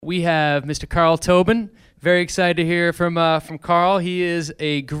we have Mr. Carl Tobin. Very excited to hear from Carl. He is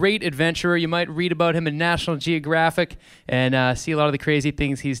a great adventurer. You might read about him in National Geographic and see a lot of the crazy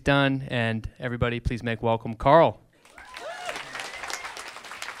things he's done. And everybody, please make welcome Carl.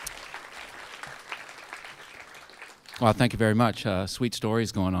 Well, thank you very much. Sweet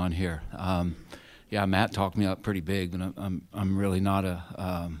stories going on here. Yeah, Matt talked me up pretty big, but I'm really not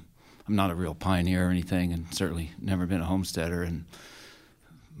I'm not a real pioneer or anything, and certainly never been a homesteader, and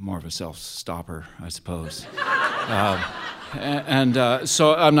more of a self-stopper, I suppose.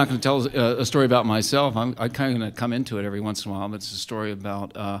 So I'm not going to tell a story about myself. I'm kind of going to come into it every once in a while, but it's a story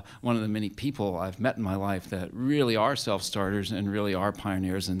about one of the many people I've met in my life that really are self-starters and really are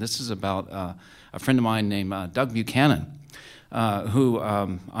pioneers, and this is about a friend of mine named Doug Buchanan, who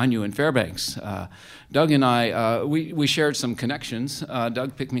I knew in Fairbanks. Doug and I, we shared some connections.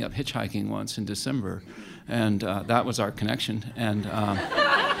 Doug picked me up hitchhiking once in December, and that was our connection. And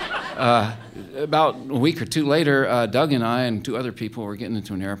about a week or two later, Doug and I and two other people were getting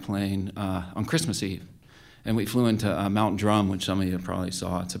into an airplane on Christmas Eve. And we flew into Mount Drum, which some of you probably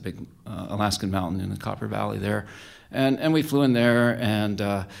saw. It's a big Alaskan mountain in the Copper Valley there. And we flew in there, and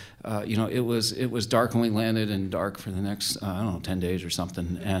it was dark when we landed, and dark for the next 10 days or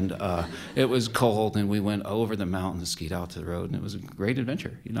something. And it was cold, and we went over the mountain and skied out to the road, and it was a great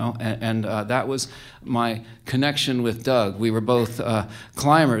adventure, And that was my connection with Doug. We were both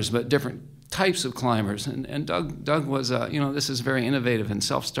climbers, but different types of climbers. And Doug was, this is very innovative and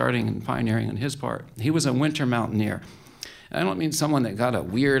self-starting and pioneering on his part. He was a winter mountaineer. I don't mean someone that got a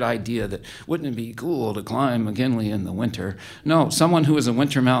weird idea that wouldn't it be cool to climb McKinley in the winter. No, someone who was a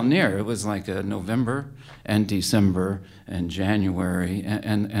winter mountaineer. It was like November and December and January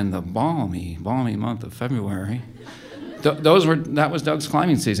and the balmy month of February. That was Doug's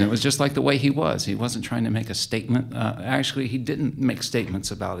climbing season. It was just like the way he was. He wasn't trying to make a statement. Actually, he didn't make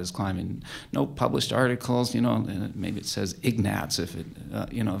statements about his climbing. No published articles. Maybe it says Ignatz if it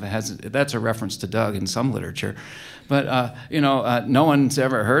has. That's a reference to Doug in some literature. But no one's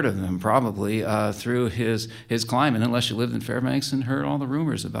ever heard of him probably through his climbing, unless you lived in Fairbanks and heard all the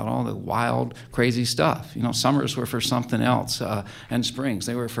rumors about all the wild, crazy stuff. Summers were for something else, and springs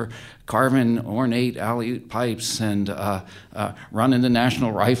they were for carving ornate Aleut pipes and running the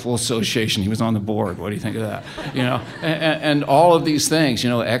National Rifle Association. He was on the board. What do you think of that? And all of these things.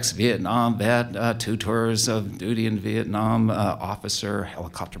 Ex-Vietnam vet, 2 tours of duty in Vietnam, officer,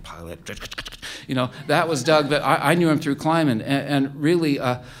 helicopter pilot. That was Doug. But I knew him through climbing, and really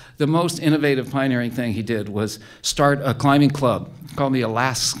the most innovative pioneering thing he did was start a climbing club called the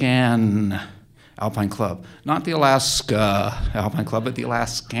Alaskan Alpine Club. Not the Alaska Alpine Club, but the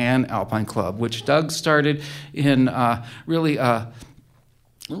Alaskan Alpine Club, which Doug started in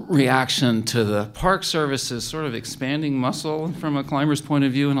reaction to the Park Service's sort of expanding muscle from a climber's point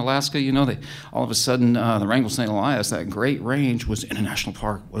of view in Alaska. They all of a sudden the Wrangell St. Elias, that great range, was in a national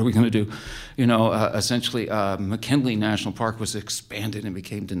park. What are we going to do? Essentially McKinley National Park was expanded and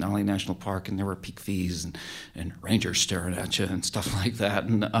became Denali National Park, and there were peak fees and rangers staring at you and stuff like that.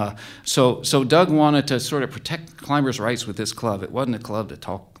 And so Doug wanted to sort of protect climbers' rights with this club. It wasn't a club to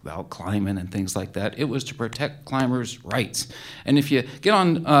talk about climbing and things like that. It was to protect climbers' rights. And if you get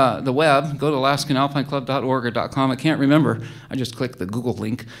on the web, go to AlaskanAlpineClub.org or .com. I can't remember. I just clicked the Google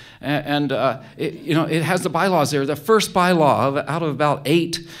link, and it has the bylaws there. The first bylaw out of about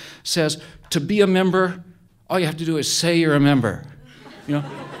 8 says to be a member, all you have to do is say you're a member.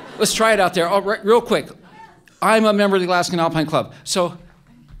 Let's try it out there. Real quick. I'm a member of the Alaskan Alpine Club. So,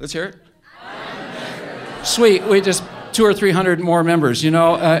 let's hear it. Sweet. We just 200 or 300 more members,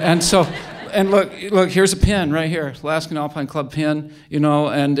 and look, here's a pin right here, Alaskan Alpine Club pin,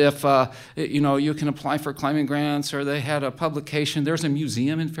 and if, you can apply for climbing grants, or they had a publication. There's a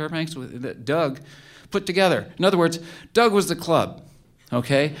museum in Fairbanks that Doug put together. In other words, Doug was the club.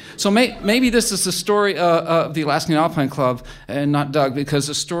 Okay, so maybe this is the story of the Alaskan Alpine Club and not Doug, because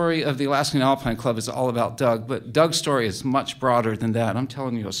the story of the Alaskan Alpine Club is all about Doug, but Doug's story is much broader than that. I'm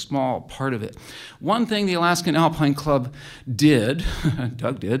telling you a small part of it. One thing the Alaskan Alpine Club did,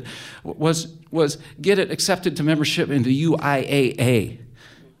 Doug did, was get it accepted to membership in the UIAA.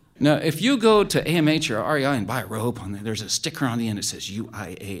 Now, if you go to AMH or REI and buy a rope, there's a sticker on the end that says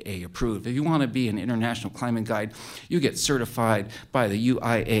UIAA approved. If you want to be an international climbing guide, you get certified by the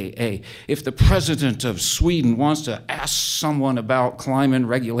UIAA. If the president of Sweden wants to ask someone about climbing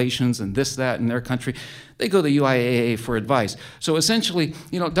regulations and this, that in their country, they go to the UIAA for advice. So essentially,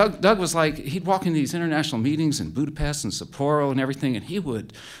 Doug was like, he'd walk in these international meetings in Budapest and Sapporo and everything, and he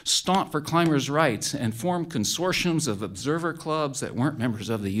would stomp for climbers' rights and form consortiums of observer clubs that weren't members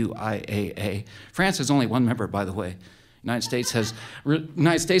of the UIAA. France has only one member, by the way. United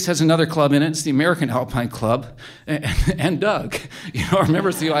States has another club in it. It's the American Alpine Club, and Doug,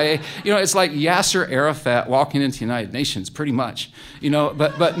 remembers the UIA. It's like Yasser Arafat walking into the United Nations, pretty much.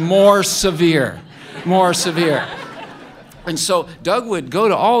 But more severe. And so Doug would go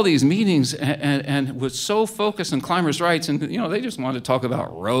to all these meetings and was so focused on climbers' rights, and they just wanted to talk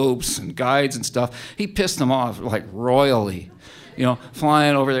about ropes and guides and stuff. He pissed them off like royally.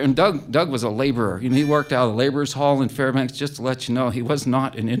 Flying over there. And Doug was a laborer. He worked out of the laborers' hall in Fairbanks. Just to let you know, he was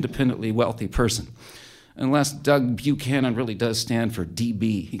not an independently wealthy person. Unless Doug Buchanan really does stand for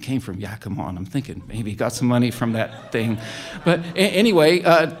DB. He came from Yakima, and I'm thinking maybe he got some money from that thing. But anyway,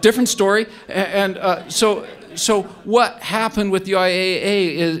 different story. And so what happened with the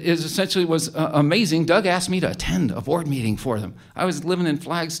IAA is essentially was amazing. Doug asked me to attend a board meeting for them. I was living in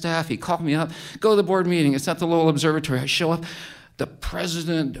Flagstaff. He called me up, go to the board meeting. It's at the Lowell Observatory. I show up. The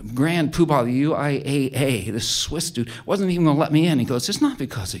president, grand poobah of the UIAA, this Swiss dude, wasn't even going to let me in. He goes, it's not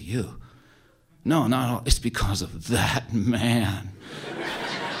because of you. No, not at all. It's because of that man.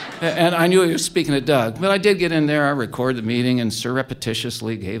 And I knew he was speaking to Doug. But I did get in there. I recorded the meeting and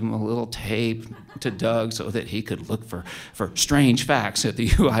surreptitiously gave him a little tape to Doug so that he could look for strange facts at the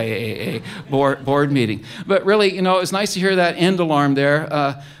UIAA board meeting. But really, it was nice to hear that end alarm there.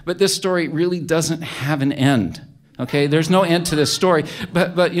 But this story really doesn't have an end. Okay, there's no end to this story.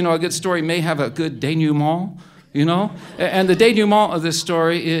 But a good story may have a good denouement. And the denouement of this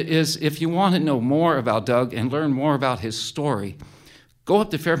story is if you want to know more about Doug and learn more about his story, go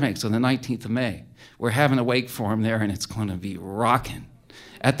up to Fairbanks on the 19th of May. We're having a wake for him there, and it's going to be rocking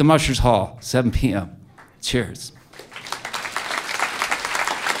at the Mushers Hall, 7 p.m. Cheers.